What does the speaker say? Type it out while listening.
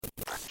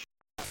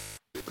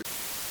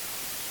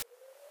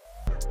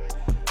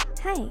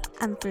Hi,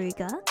 I'm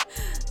Briga.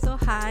 So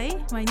hi,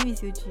 my name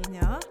is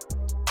Eugenia.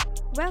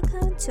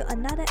 Welcome to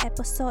another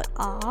episode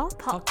of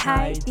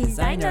Thai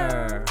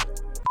Designer.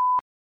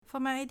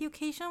 For my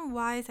education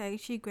wise, I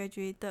actually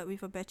graduated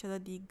with a bachelor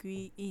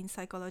degree in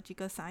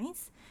psychological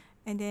science.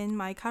 And then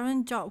my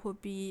current job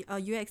would be a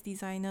UX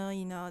designer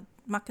in a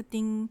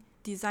marketing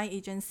design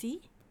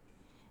agency.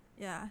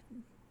 Yeah.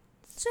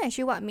 So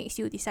actually what makes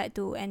you decide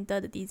to enter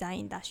the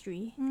design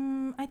industry?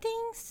 I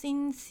think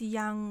since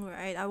young,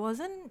 right, I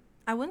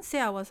wouldn't say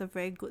I was a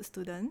very good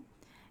student.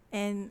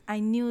 And I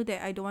knew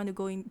that I don't want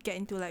to get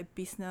into like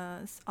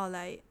business or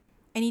like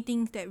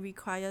anything that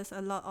requires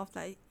a lot of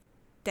like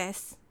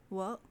desk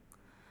work.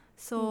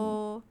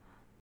 So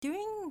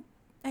during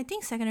I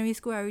think secondary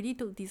school I already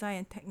took design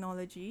and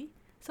technology.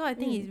 So I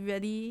think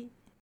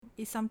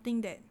it's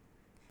something that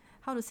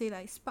how to say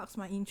like sparks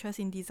my interest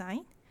in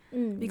design.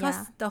 Because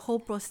the whole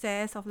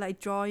process of like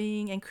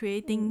drawing and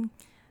creating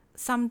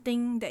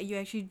something that you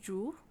actually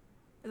drew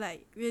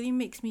like really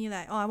makes me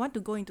like, I want to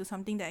go into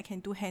something that I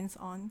can do hands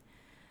on.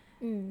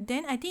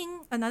 Then I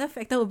think another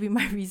factor would be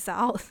my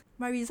result.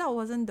 My result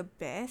wasn't the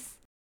best.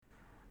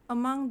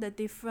 Among the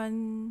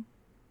different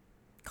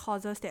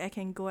courses that I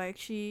can go, I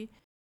actually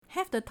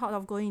have the thought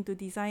of going into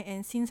design,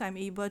 and since I'm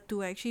able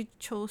to, I actually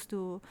chose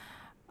to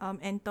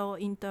enter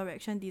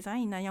interaction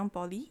design in Nanyang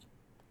Poly.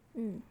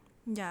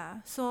 Yeah,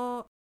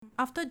 so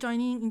after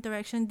joining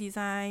interaction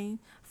design,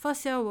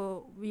 first year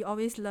we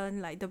always learn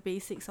like the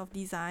basics of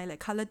design, like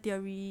color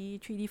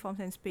theory, 3D forms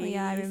and space. Oh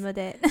yeah, I remember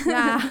that.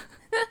 Yeah.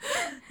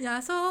 Yeah,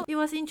 so it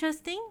was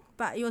interesting,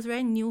 but it was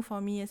very new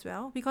for me as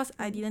well because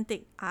I didn't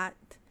take art.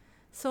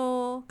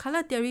 So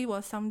color theory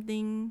was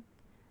something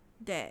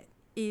that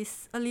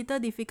is a little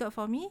difficult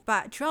for me,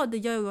 but throughout the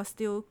year it was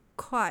still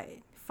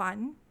quite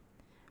fun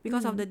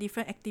because of the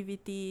different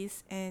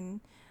activities,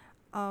 and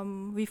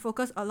we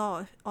focus a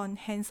lot on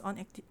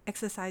hands-on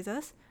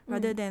exercises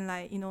rather than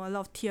like, a lot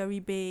of theory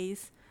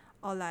based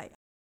or like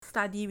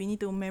study we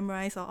need to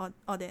memorize or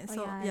all that.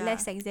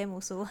 Less exam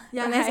also.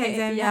 Yeah, less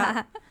exam.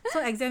 Yeah.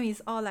 So exam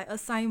is all like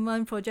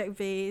assignment, project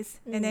based,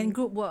 and then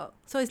group work.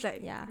 So it's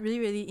like really,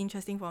 really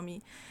interesting for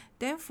me.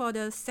 Then for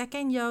the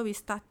second year, we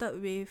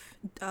started with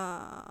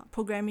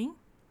programming,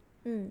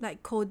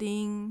 like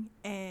coding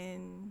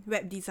and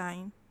web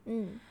design.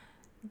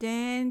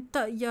 Then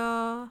third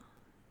year,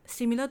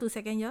 similar to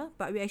second year,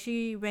 but we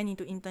actually went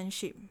into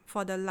internship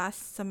for the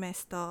last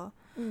semester.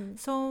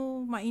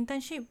 So my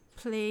internship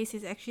place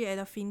is actually at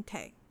a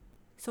fintech.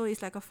 So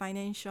it's like a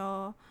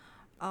financial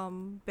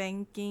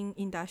banking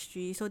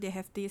industry. So they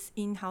have this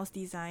in-house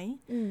design.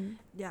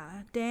 Yeah.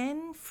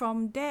 Then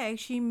from there I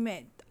actually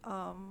met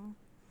a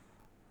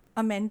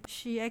mentor.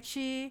 She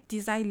actually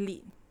design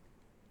lead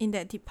in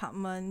that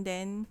department,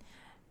 then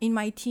in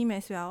my team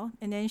as well.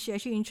 And then she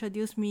actually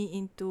introduced me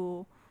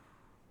into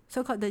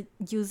so-called the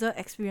user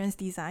experience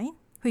design,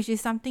 which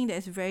is something that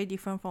is very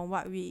different from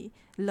what we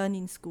learn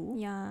in school.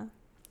 Yeah.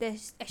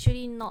 There's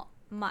actually not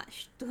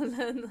much to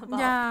learn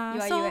about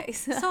UI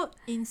UX. So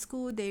in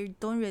school they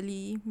don't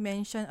really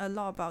mention a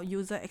lot about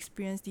user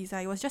experience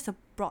design. It was just a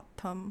broad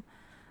term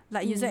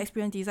like user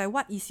experience design.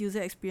 What is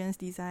user experience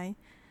design?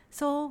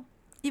 So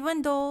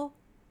even though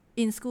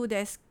in school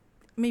there's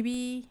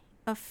maybe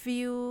a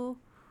few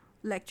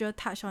lecture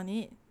touch on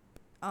it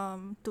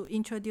to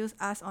introduce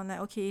us on like,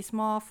 okay, it's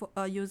more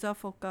user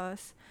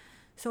focus.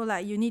 So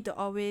like you need to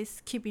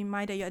always keep in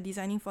mind that you're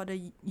designing for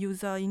the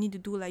user. You need to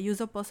do like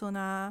user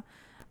persona.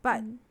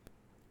 But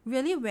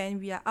really when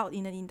we are out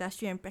in an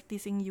industry and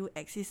practicing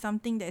UX is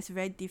something that is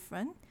very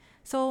different.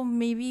 So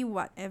maybe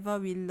whatever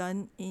we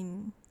learn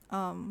in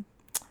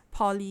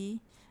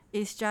poly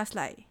is just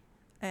like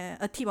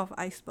a tip of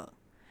iceberg.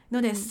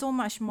 There's so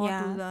much more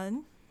to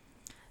learn.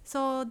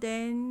 So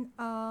then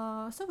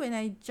so when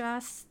I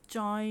just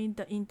joined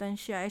the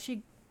internship, I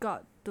actually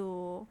got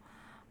to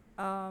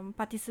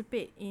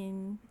participate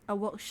in a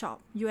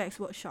workshop, UX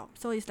workshop.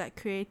 So it's like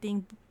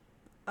creating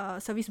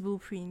service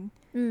blueprint.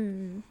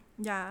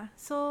 Yeah,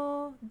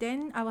 so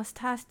then I was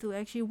tasked to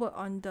actually work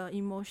on the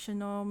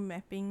emotional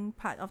mapping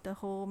part of the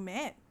whole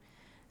map.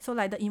 So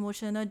like the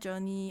emotional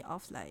journey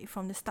of like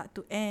from the start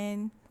to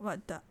end, what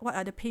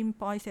are the pain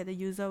points that the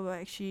user will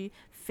actually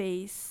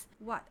face,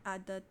 what are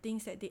the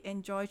things that they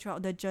enjoy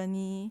throughout the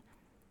journey,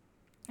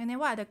 and then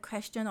what are the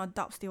questions or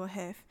doubts they will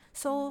have.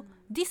 So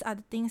these are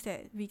the things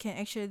that we can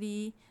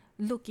actually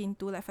look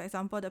into, like for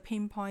example the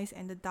pain points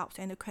and the doubts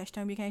and the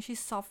question, we can actually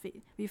solve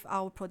it with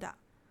our product.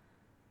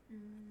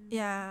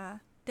 Yeah.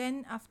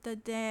 Then after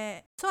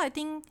that, so I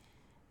think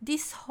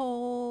this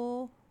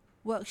whole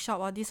workshop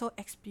or this whole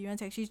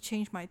experience actually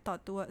changed my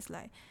thought towards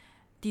like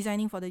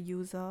designing for the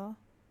user.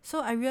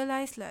 So I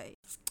realized like,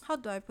 how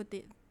do I put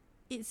it?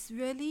 It's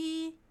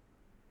really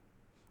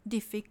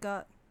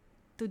difficult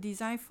to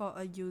design for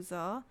a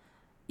user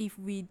if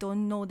we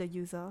don't know the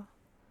user.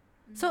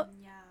 So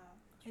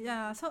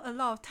so a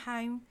lot of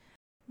time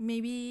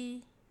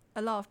maybe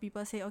a lot of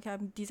people say, okay,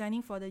 I'm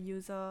designing for the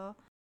user.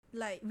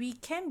 Like we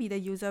can be the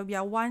user, we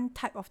are one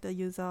type of the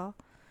user.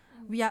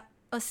 We are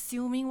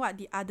assuming what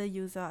the other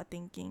user are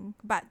thinking,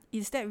 but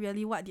is that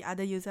really what the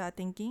other user are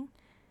thinking?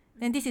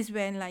 Then this is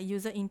when like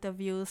user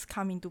interviews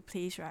come into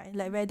place, right?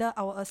 Like whether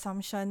our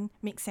assumption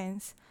makes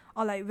sense,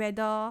 or like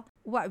whether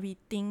what we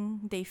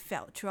think they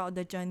felt throughout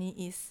the journey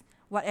is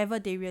whatever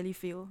they really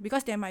feel,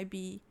 because there might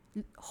be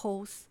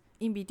holes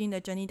in between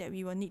the journey that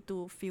we will need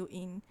to fill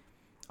in,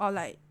 or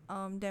like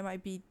there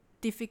might be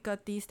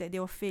difficulties that they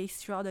will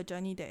face throughout the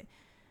journey that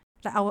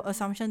like our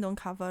assumption don't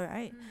cover,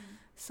 right?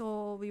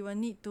 So we will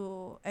need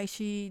to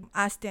actually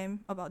ask them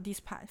about this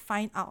part,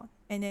 find out,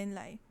 and then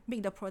like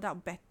make the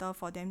product better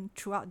for them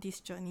throughout this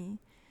journey.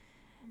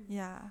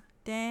 Yeah.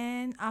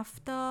 Then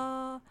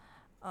after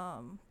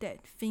that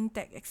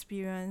fintech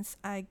experience,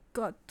 I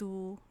got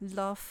to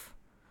love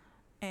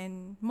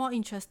and more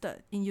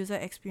interested in user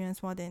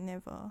experience more than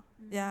ever.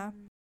 Yeah.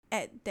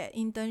 At that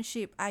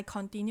internship, I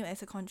continued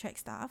as a contract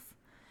staff,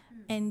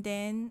 and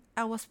then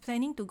I was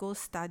planning to go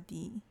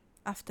study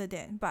after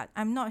that, but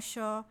I'm not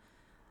sure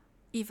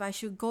if I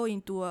should go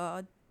into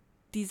a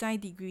design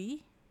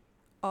degree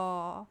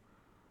or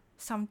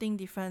something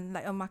different,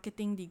 like a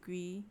marketing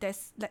degree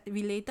that's like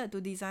related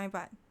to design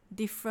but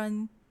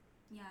different.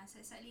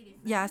 Slightly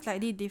different. Yeah,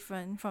 slightly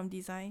different from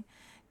design.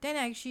 Then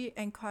I actually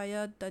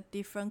inquired the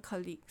different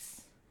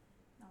colleagues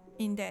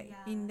in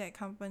that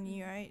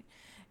company, right?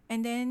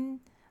 And then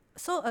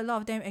so a lot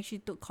of them actually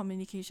took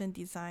communication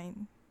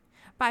design.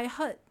 But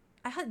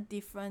I heard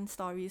different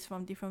stories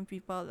from different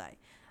people, like,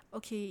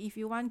 okay, if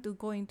you want to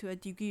go into a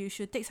degree, you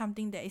should take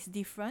something that is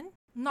different,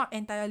 not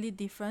entirely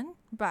different,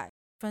 but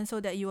different, so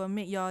that you will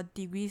make your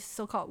degree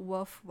so-called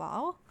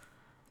worthwhile.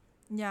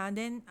 Yeah,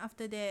 then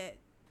after that,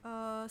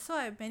 so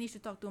I managed to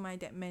talk to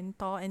that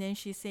mentor, and then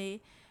she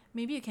say,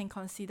 maybe you can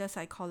consider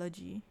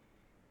psychology.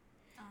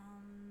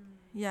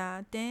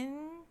 Yeah,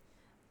 then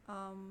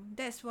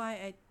that's why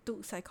I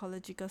took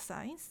psychological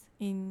science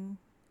in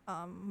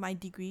my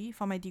degree.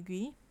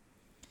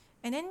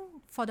 And then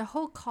for the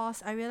whole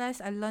course, I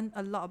realized I learned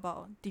a lot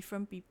about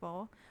different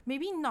people.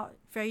 Maybe not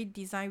very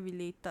design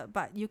related,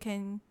 but you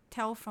can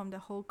tell from the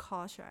whole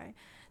course, right?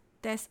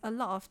 There's a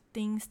lot of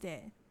things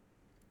that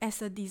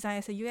as a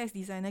UX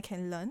designer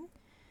can learn.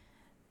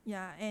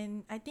 Yeah,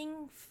 and I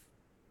think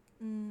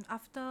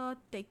after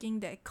taking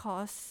that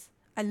course,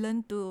 I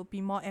learned to be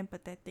more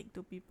empathetic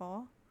to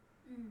people.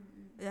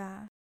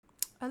 Yeah.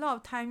 A lot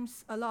of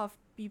times, a lot of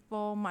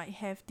people might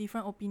have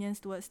different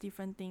opinions towards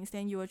different things.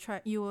 Then you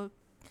will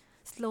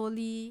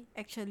slowly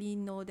actually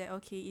know that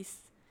okay,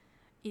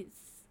 it's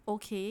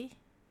okay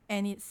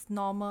and it's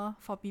normal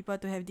for people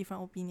to have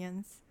different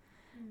opinions.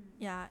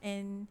 Yeah,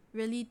 and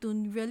really to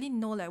really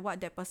know like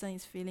what that person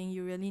is feeling,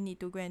 you really need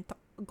to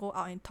go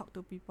out and talk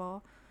to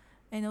people.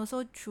 And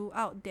also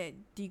throughout that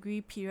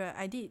degree period,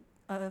 I did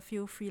a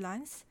few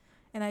freelance,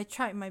 and I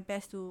tried my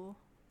best to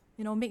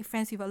make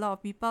friends with a lot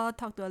of people,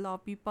 talk to a lot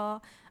of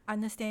people,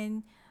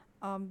 understand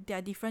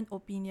their different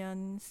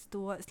opinions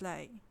towards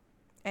like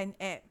an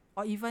app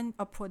or even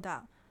a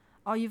product,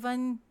 or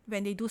even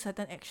when they do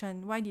certain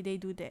action, why did they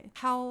do that,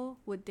 how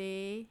would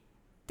they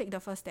take the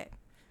first step,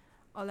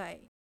 or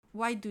like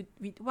why did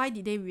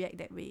they react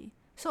that way.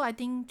 So I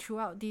think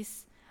throughout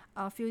this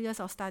few years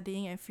of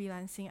studying and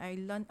freelancing, I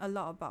learned a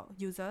lot about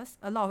users,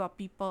 a lot about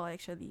people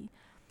actually.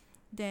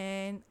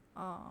 Then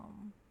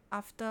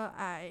after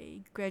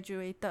I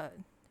graduated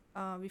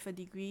with a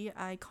degree,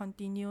 I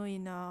continue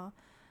in a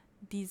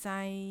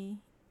design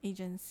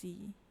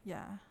agency.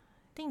 Yeah,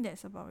 I think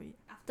that's about it.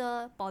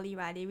 After poly,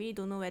 right, they really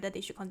don't know whether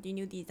they should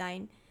continue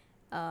design,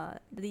 a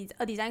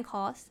design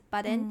course.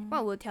 But then,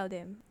 what will tell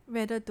them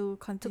whether to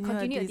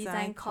continue a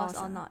design course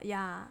or not?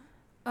 Yeah.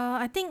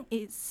 I think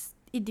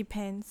it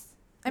depends.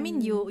 I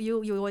mean,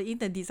 you were in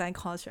the design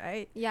course,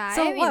 right? Yeah.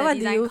 So I am what in the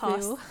design do you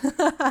course. feel?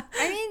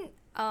 I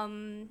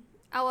mean,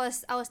 I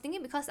was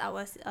thinking, because I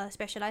was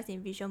specialized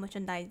in visual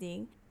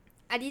merchandising,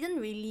 I didn't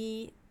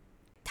really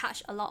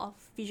touch a lot of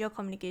visual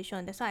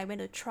communication. That's why I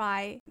went to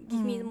try, give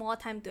me more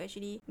time to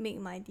actually make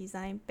my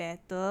design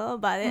better,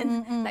 but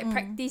then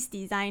practice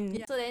design.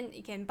 Yeah. So then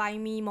it can buy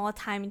me more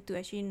time to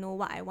actually know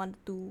what I want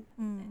to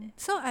do.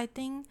 So I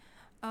think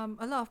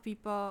a lot of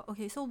people,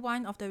 okay, so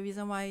one of the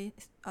reason why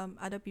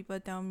other people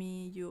tell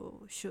me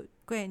you should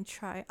go and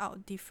try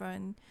out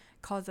different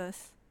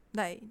courses,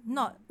 like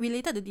not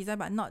related to design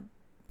but not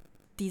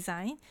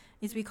design,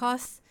 is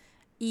because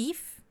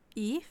if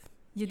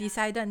you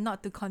decided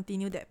not to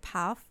continue that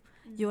path,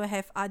 you will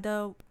have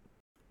other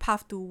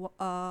path to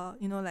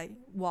like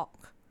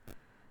walk.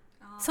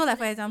 So like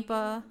for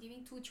example,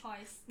 giving two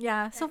choice.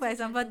 Yeah, so for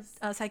example,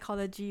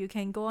 psychology, you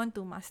can go on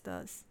to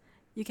masters.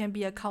 You can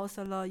be a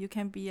counselor, you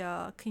can be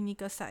a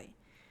clinical side.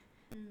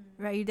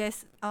 Right?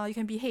 There's you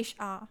can be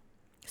HR.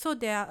 So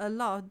there are a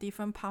lot of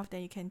different paths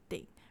that you can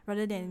take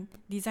rather than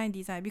design.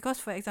 Because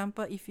for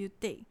example, if you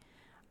take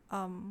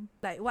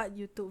like what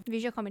you took,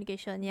 Visual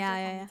communication,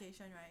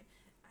 communication, right?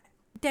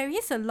 There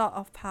is a lot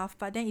of path,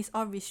 but then it's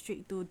all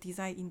restricted to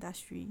design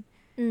industry.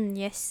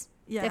 Yes.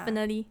 Yeah.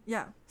 Definitely.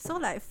 Yeah. So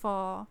like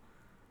for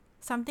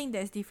something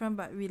that's different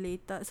but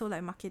related, so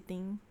like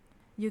marketing,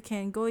 you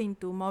can go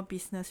into more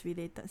business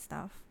related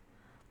stuff.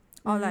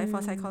 Or like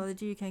for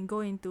psychology, you can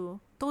go into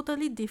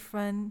totally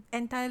different,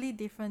 entirely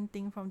different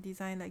thing from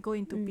design, like go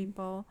into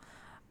people,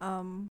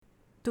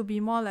 to be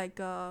more like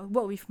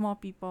work with more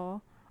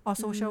people, or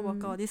social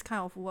worker, this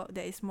kind of work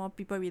that is more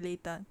people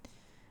related.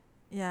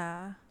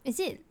 Yeah. Is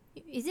it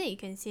you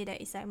can say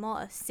that it's like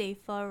more a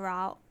safer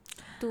route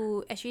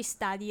to actually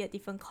study a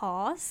different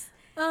course?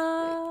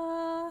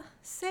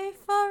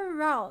 Safer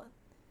route.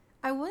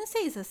 I wouldn't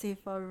say it's a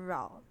safer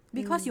route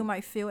because you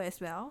might fail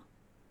as well.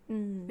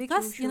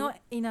 Because true. you know,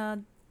 in a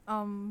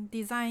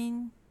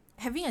design,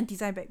 having a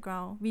design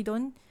background, we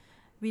don't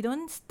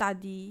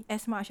study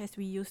as much as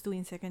we used to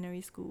in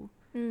secondary school.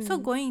 So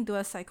going into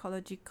a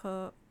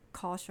psychological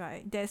course,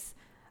 right, there's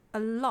a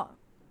lot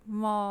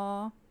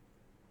more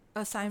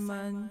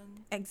assignment,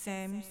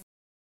 exams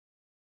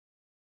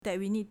that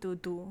we need to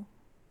do.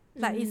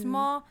 Like it's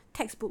more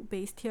textbook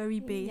based, theory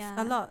based,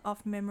 a lot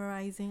of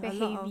memorizing, very a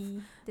lot heavy.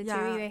 of The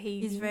theory very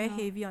heavy. it's very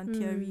heavy on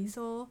theory.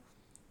 So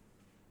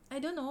I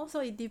don't know.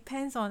 So it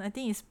depends on, I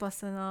think it's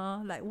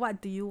personal. Like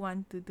what do you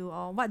want to do,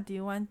 or what do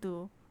you want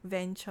to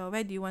venture?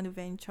 Where do you want to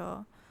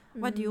venture?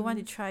 What do you want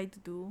to try to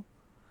do?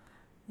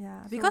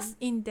 Yeah, because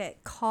in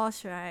that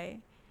course,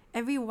 right,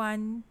 not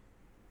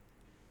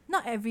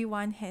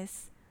everyone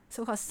has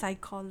so-called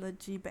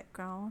psychology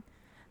background.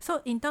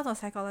 So in terms of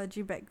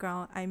psychology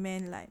background, I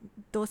meant like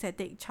those that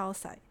take child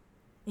psych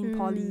in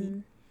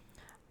poly,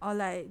 or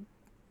like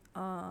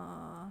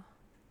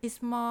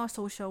it's more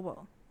social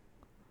work.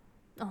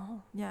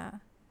 Oh, Yeah,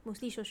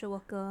 mostly social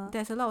worker.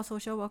 there's a lot of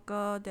social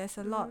worker. There's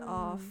a lot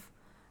of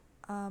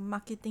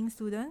marketing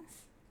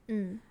students,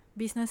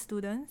 business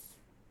students.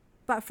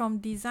 But from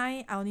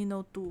design, I only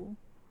know two.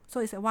 So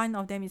it's one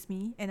of them is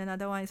me, and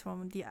another one is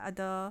from the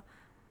other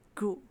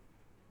group.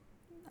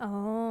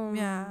 Oh.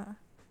 Yeah.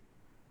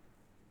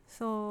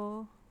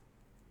 So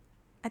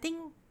I think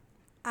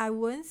I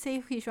wouldn't say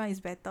which one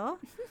is better.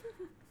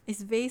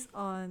 It's based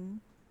on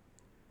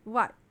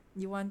what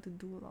you want to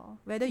do, lor.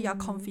 Whether you are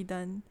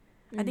confident.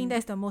 I think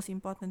that's the most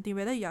important thing.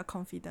 Whether you are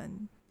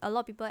confident. A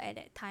lot of people at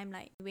that time,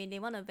 like when they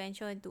want to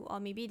venture into, or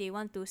maybe they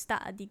want to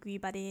start a degree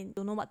but they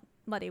don't know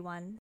what they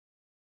want.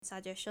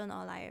 Suggestion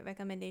or like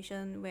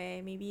recommendation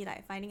where maybe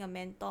like finding a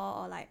mentor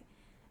or like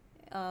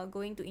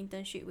going to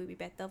internship will be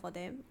better for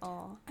them,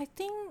 or I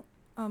think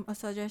a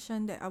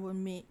suggestion that I would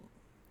make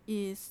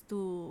is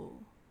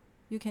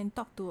you can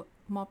talk to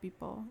more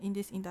people in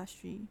this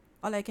industry,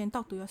 or like can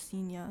talk to your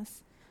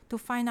seniors to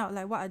find out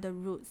like what are the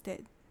routes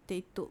that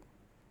they took,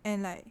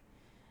 and like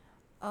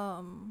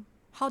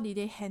how did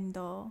they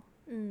handle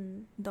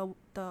the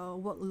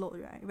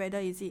workload, right? Whether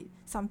is it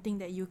something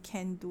that you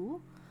can do,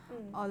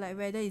 or like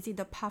whether is it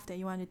the path that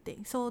you want to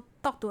take. So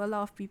talk to a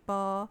lot of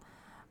people.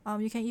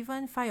 You can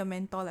even find a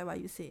mentor, like what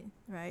you said,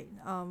 right?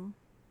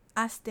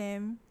 Ask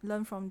them,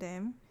 learn from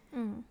them,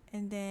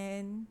 and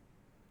then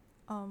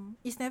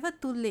it's never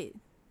too late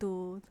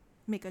to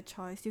make a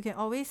choice. You can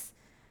always,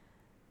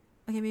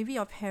 okay, maybe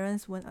your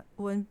parents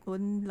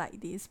won't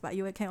like this, but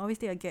you can always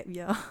take a gap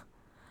year.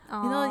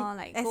 You know,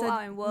 like go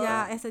out and work.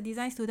 Yeah, as a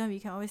design student, we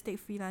can always take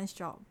freelance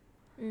job.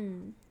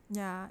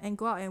 Yeah, and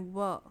go out and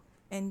work,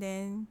 and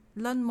then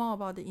learn more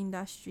about the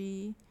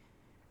industry,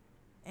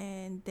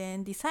 and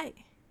then decide.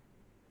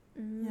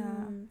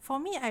 Yeah, for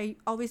me, I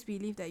always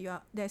believe that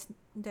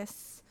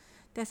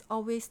there's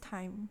always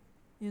time.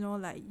 You know,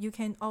 like you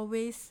can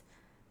always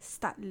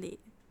start late.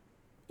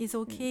 It's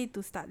okay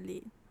to start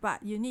late,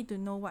 but you need to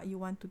know what you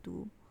want to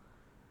do.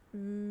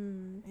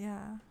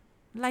 Yeah,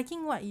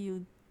 liking what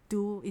you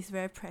do is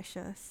very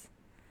precious.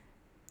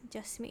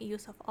 Just make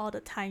use of all the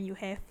time you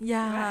have.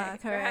 Yeah,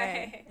 Right,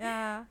 correct. right.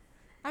 Yeah,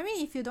 I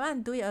mean, if you don't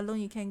want to do it alone,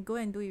 you can go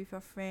and do it with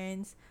your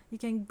friends. You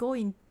can go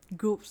in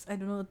groups. I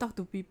don't know, talk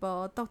to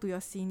people, talk to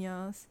your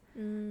seniors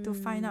to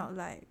find out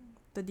like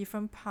the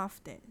different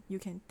path that you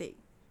can take.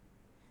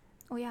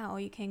 Oh yeah, or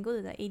you can go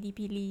to the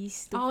ADP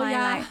list to Oh, find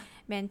yeah. like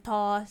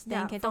mentors.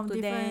 Then you can from talk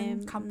to different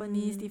them.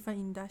 companies, different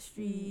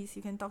industries.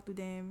 You can talk to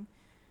them.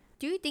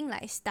 Do you think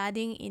like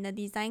studying in a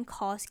design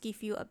course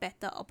give you a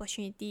better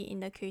opportunity in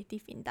the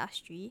creative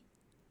industry?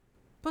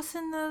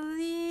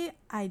 Personally,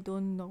 I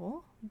don't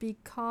know,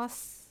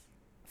 because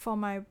for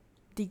my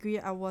degree,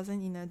 I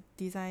wasn't in a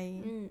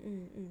design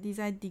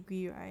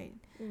degree, right?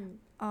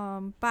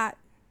 But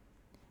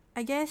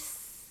I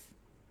guess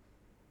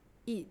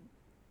it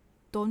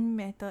don't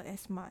matter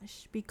as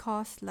much,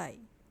 because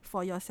like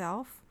for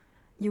yourself,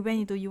 you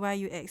went into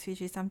UI UX,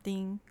 which is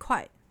something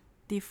quite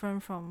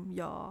different from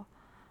your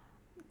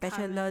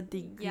bachelor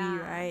degree,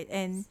 right?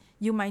 And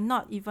you might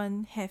not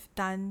even have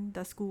done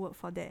the schoolwork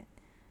for that.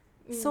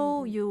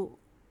 So you,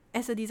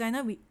 as a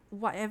designer,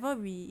 whatever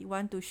we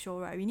want to show,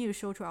 right, we need to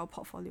show through our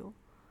portfolio.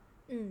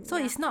 So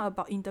it's not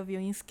about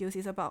interviewing skills,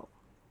 it's about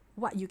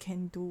what you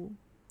can do.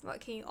 What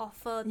can you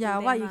offer to Yeah,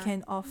 them? what you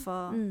can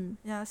offer. Mm.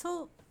 Yeah,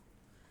 so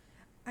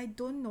I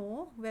don't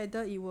know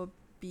whether it will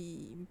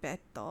be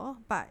better,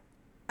 but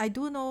I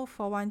do know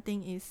for one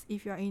thing is,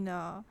 if you're in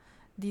a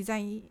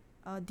design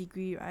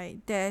degree, right,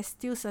 there's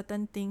still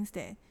certain things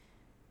that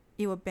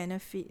it will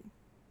benefit.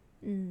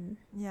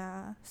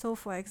 Yeah, so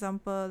for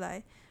example,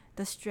 like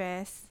the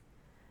stress,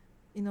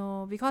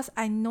 because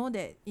I know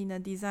that in a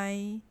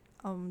design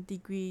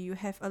degree you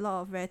have a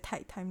lot of very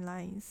tight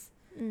timelines.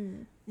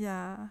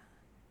 Yeah.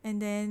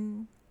 And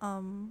then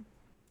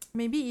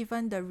maybe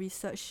even the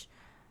research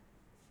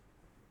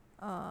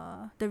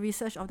of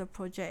the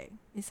project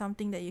is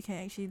something that you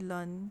can actually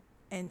learn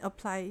and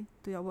apply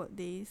to your work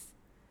days.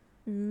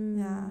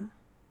 Yeah.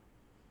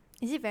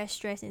 Is it very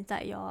stressed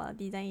inside your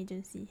design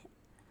agency?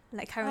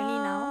 Like currently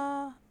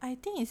now? I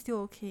think it's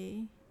still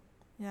okay.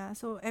 Yeah,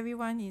 so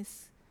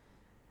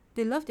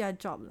they love their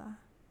job lah.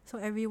 So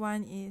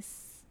everyone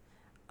is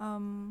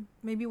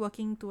maybe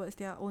working towards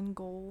their own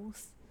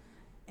goals,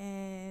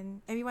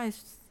 and everyone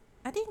is,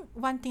 I think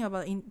one thing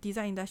about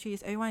design industry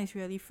is everyone is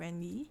really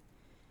friendly.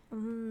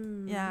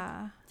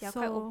 Yeah. They're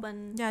quite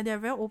open. Yeah, they're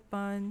very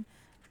open.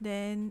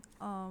 Then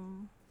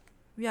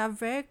we are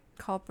very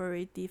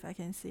cooperative, I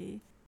can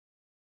say.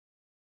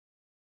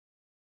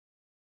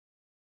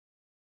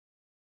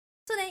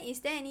 So then, is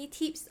there any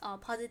tips or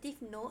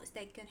positive notes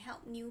that can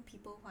help new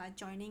people who are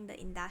joining the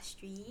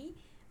industry,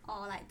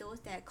 or like those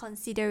that are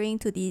considering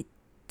to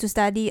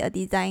study a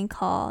design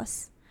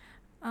course?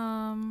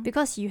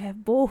 Because you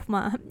have both,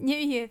 ma.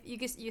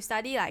 You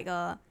study like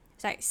a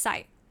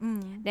site.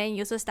 Then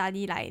you also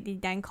study like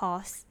design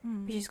course,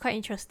 which is quite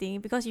interesting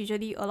because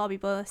usually a lot of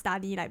people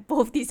study like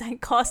both design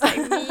course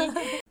like me.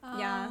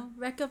 Yeah.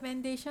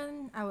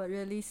 Recommendation, I would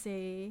really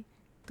say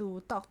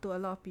to talk to a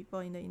lot of people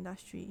in the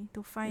industry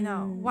to find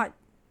out what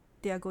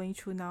they are going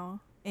through now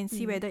and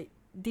see whether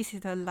this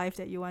is the life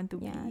that you want to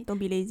be. Don't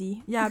be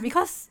lazy. Yeah,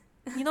 because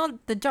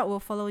the job will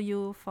follow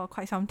you for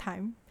quite some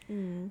time,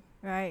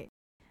 right?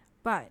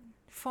 But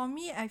for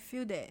me, I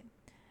feel that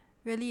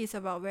really it's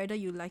about whether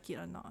you like it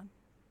or not.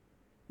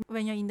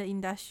 When you're in the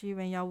industry,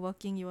 when you're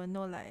working, you will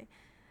know like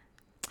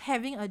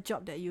having a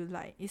job that you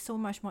like is so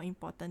much more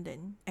important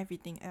than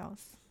everything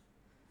else.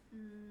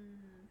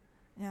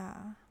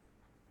 Yeah.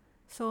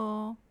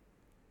 So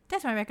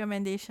that's my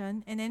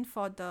recommendation. And then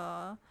for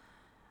the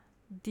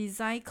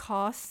design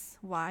course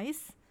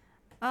wise,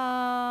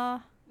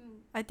 I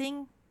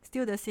think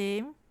still the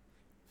same.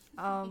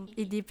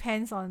 It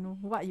depends on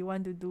what you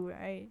want to do,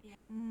 right?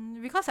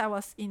 Because I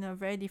was in a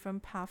very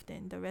different path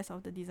than the rest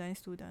of the design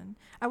student.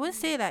 I wouldn't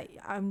say like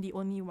I'm the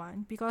only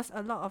one, because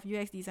a lot of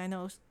UX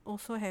designers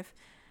also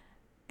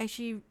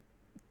actually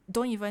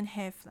don't even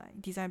have like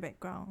design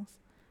backgrounds,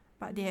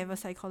 but they have a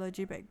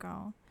psychology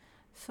background.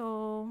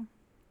 So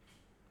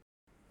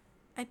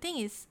I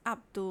think it's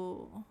up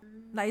to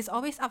like it's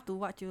always up to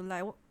what you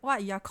like,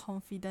 what you are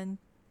confident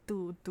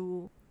to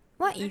do.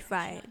 What if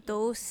right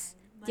those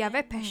they are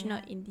very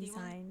passionate in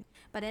design,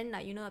 but then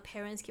like the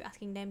parents keep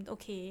asking them,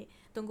 okay,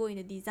 don't go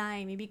into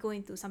design, maybe go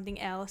into something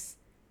else.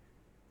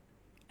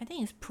 I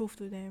think it's proof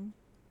to them.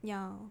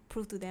 Yeah,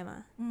 prove to them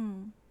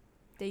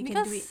that you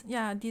because can do it.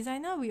 Yeah,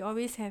 designer, we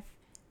always have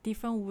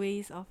different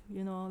ways of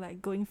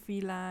like going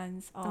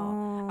freelance, or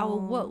our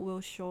work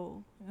will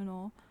show.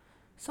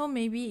 So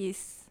maybe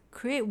it's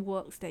create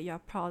works that you're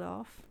proud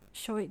of,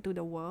 show it to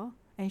the world,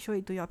 and show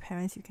it to your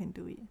parents you can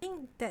do it. I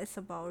think that's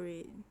about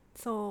it.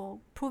 So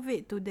prove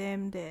it to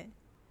them that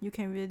you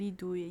can really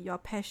do it, your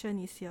passion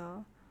is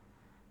here,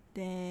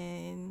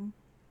 then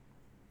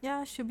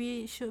yeah, should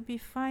be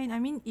fine. I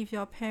mean, if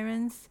your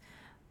parents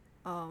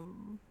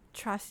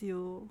trust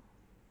you,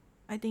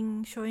 I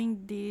think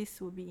showing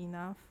this will be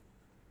enough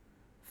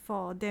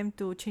for them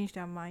to change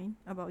their mind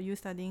about you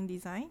studying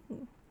design.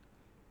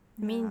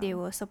 I mean, they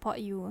will support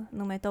you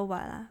no matter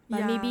what lah. But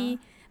Yeah.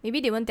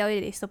 maybe they won't tell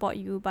you they support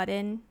you, but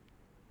then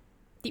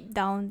deep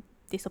down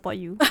they support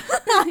you.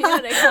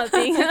 That kind of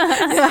thing.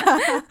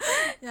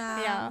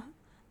 Yeah.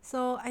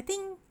 So I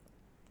think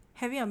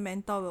having a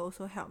mentor will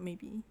also help,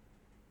 maybe.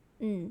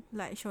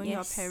 Like showing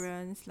your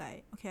parents,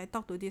 like, okay, I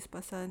talk to this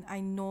person,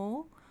 I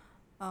know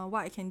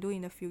what I can do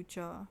in the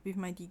future with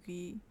my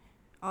degree,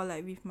 or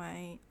like with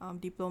my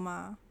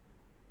diploma,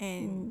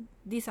 and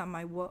these are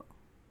my work,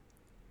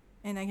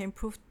 and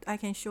I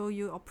can show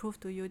you or prove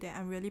to you that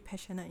I'm really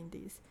passionate in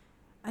this.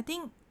 I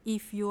think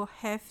if you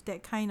have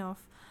that kind of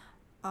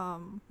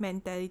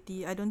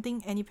mentality, I don't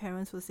think any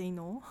parents will say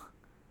no.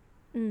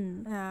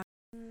 Yeah.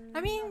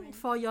 I mean,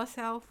 for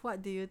yourself,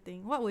 what do you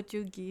think? What would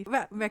you give?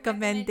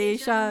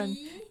 Recommendation?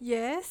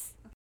 Yes.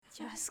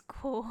 Just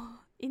go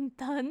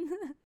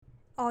intern.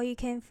 Or you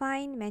can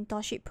find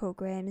mentorship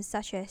programs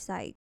such as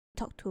like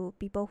talk to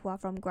people who are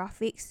from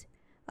graphics,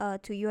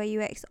 to UI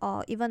UX,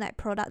 or even like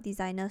product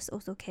designers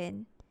also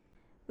can.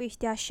 With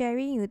their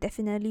sharing, you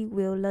definitely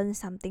will learn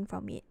something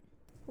from it.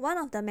 One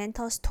of the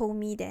mentors told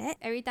me that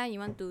every time you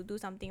want to do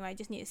something, right,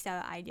 just need to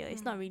sell your idea.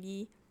 It's not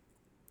really,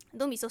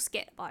 don't be so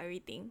scared about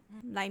everything.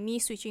 Like me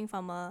switching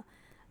from a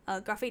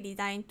graphic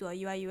design to a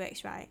UI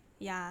UX, right?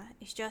 Yeah,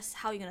 it's just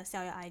how you're gonna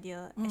sell your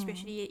idea,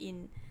 especially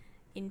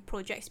in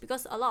projects,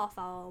 because a lot of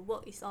our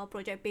work is all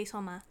project based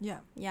on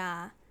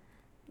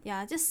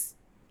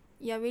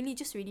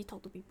really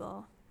talk to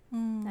people.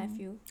 I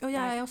feel.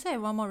 I also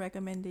have one more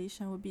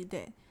recommendation, would be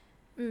that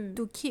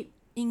to keep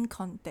in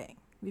contact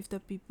with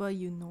the people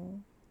you know.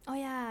 Oh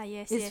yeah,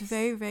 yes. It's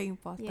very, very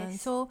important.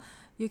 Yes. So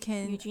you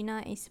can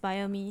Eugenia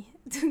inspire me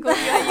to go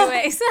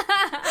UI UX.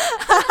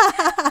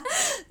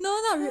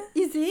 no,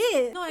 is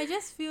it? No, I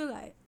just feel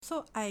like,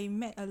 so I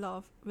met a lot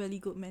of really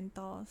good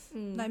mentors.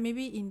 Like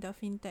maybe in the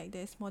fintech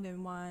there's more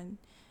than one.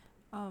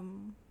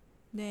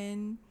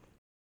 Then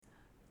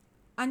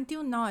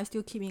until now I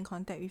still keep in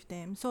contact with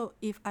them. So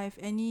if I have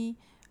any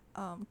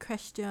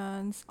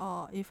questions,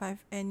 or if I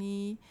have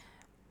any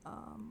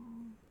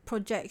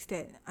projects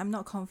that I'm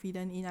not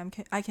confident in,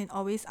 I can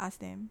always ask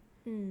them.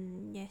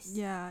 Yes.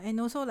 Yeah, and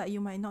also like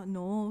you might not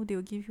know, they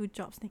will give you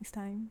jobs next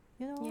time.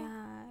 You know.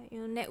 Yeah,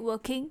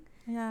 networking.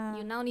 Yeah.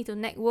 You now need to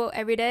network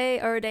every day.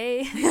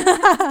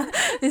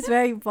 It's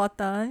very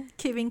important.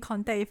 Keep in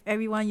contact with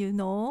everyone you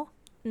know.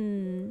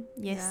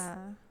 Yes. Yeah.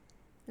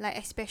 Like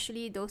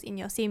especially those in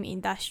your same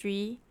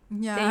industry.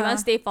 Yeah. That you want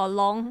to stay for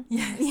long.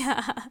 Yes.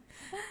 Yeah.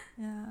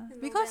 Yeah.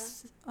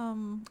 Because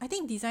I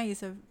think design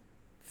is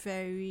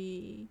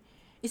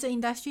it's an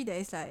industry that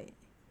is like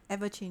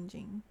ever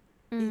changing.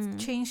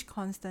 It's changed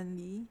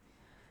constantly.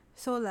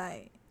 So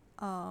like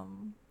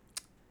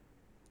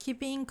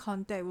keeping in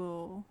contact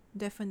will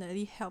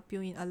definitely help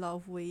you in a lot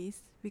of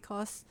ways,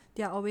 because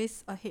they are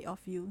always ahead of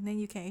you. Then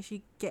you can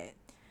actually get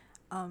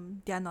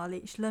their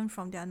knowledge, learn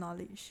from their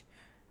knowledge.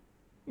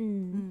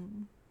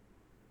 Don't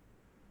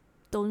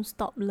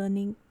stop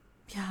learning.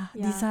 Yeah,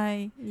 Yeah.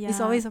 design. Yeah. It's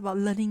always about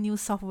learning new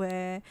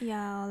software.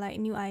 Yeah, or like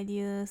new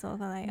ideas or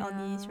like all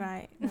these,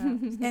 right?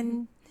 Yeah.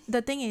 And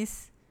the thing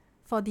is,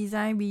 for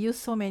design, we use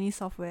so many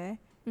software.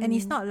 And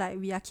it's not like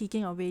we are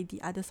kicking away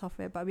the other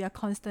software, but we are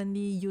constantly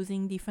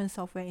using different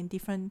software in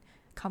different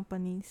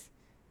companies.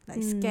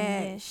 Like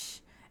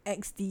Sketch,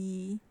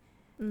 XD,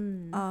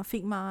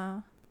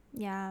 Figma.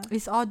 Yeah.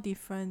 It's all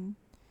different.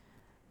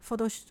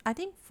 I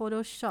think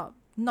Photoshop,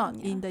 not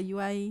in the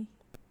UI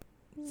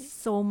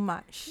so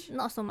much.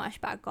 Not so much,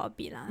 but got a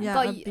bit lah. Yeah,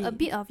 got a a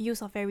bit of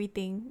use of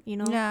everything, you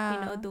know.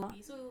 Yeah.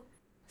 So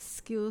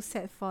Skill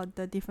set for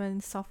the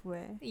different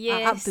software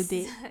yes. are up to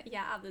date.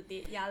 Yeah, up to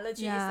date. Yeah, legit.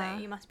 Yeah. It's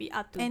like you must be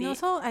up to And date.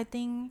 also, I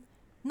think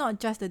not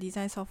just the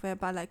design software,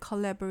 but like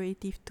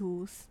collaborative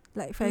tools.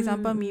 Like for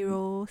example,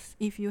 Miro's.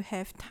 If you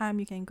have time,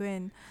 you can go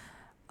and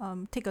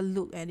take a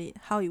look at it,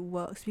 how it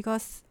works.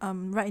 Because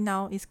right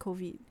now it's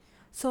COVID,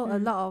 so a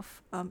lot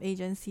of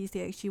agencies,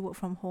 they actually work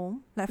from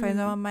home. Like for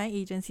example, my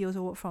agency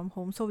also work from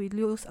home, so we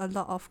use a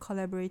lot of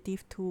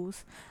collaborative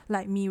tools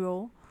like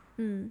Miro.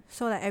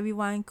 So like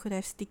everyone could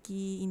have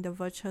sticky in the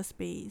virtual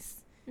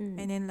space,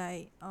 and then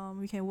like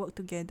we can work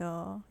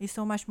together. It's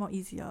so much more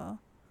easier.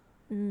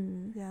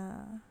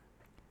 Yeah,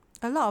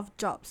 a lot of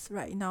jobs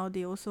right now,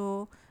 they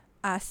also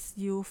ask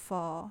you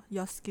for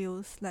your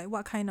skills, like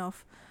what kind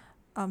of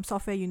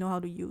software you know how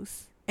to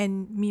use,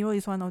 and Miro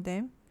is one of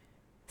them.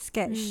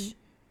 Sketch,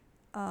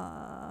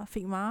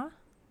 Figma,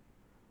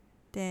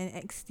 then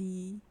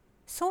XD.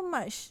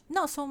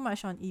 Not so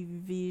much on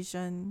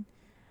eVision.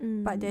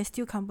 But there's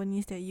still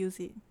companies that use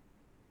it.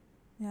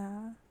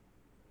 Yeah.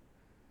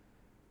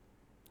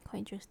 Quite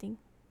interesting.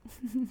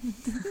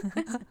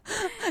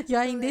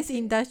 You're in this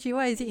industry.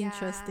 Why is it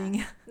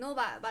interesting? No,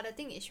 but the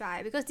thing is,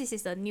 right, because this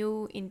is a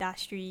new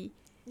industry.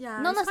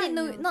 Yeah.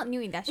 Not new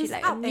industry, It's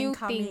like up a new and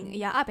coming. thing.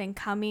 Yeah, up and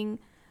coming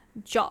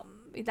job.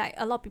 Like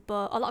a lot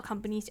of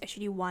companies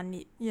actually want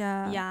it.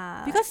 Yeah.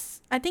 Yeah.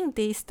 Because I think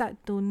they start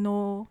to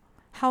know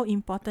how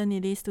important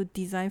it is to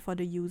design for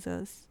the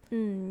users.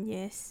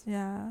 Yes.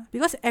 Yeah.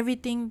 Because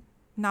everything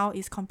now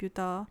is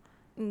computer,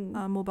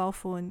 mobile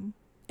phone.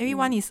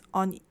 Everyone is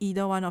on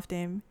either one of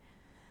them.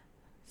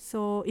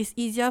 So it's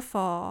easier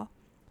for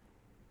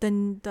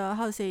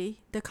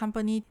the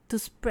company to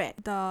spread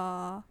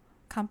the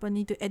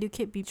company, to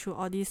educate people through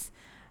all these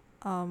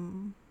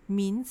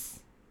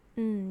means.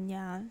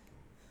 Yeah.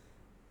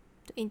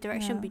 The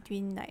interaction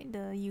between like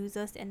the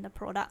users and the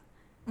product.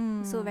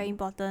 So very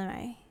important,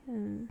 right?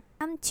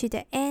 Come to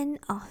the end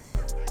of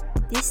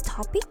this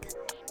topic.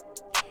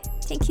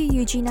 Thank you,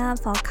 Eugenia,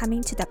 for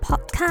coming to the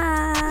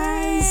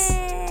podcast.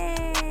 Yay!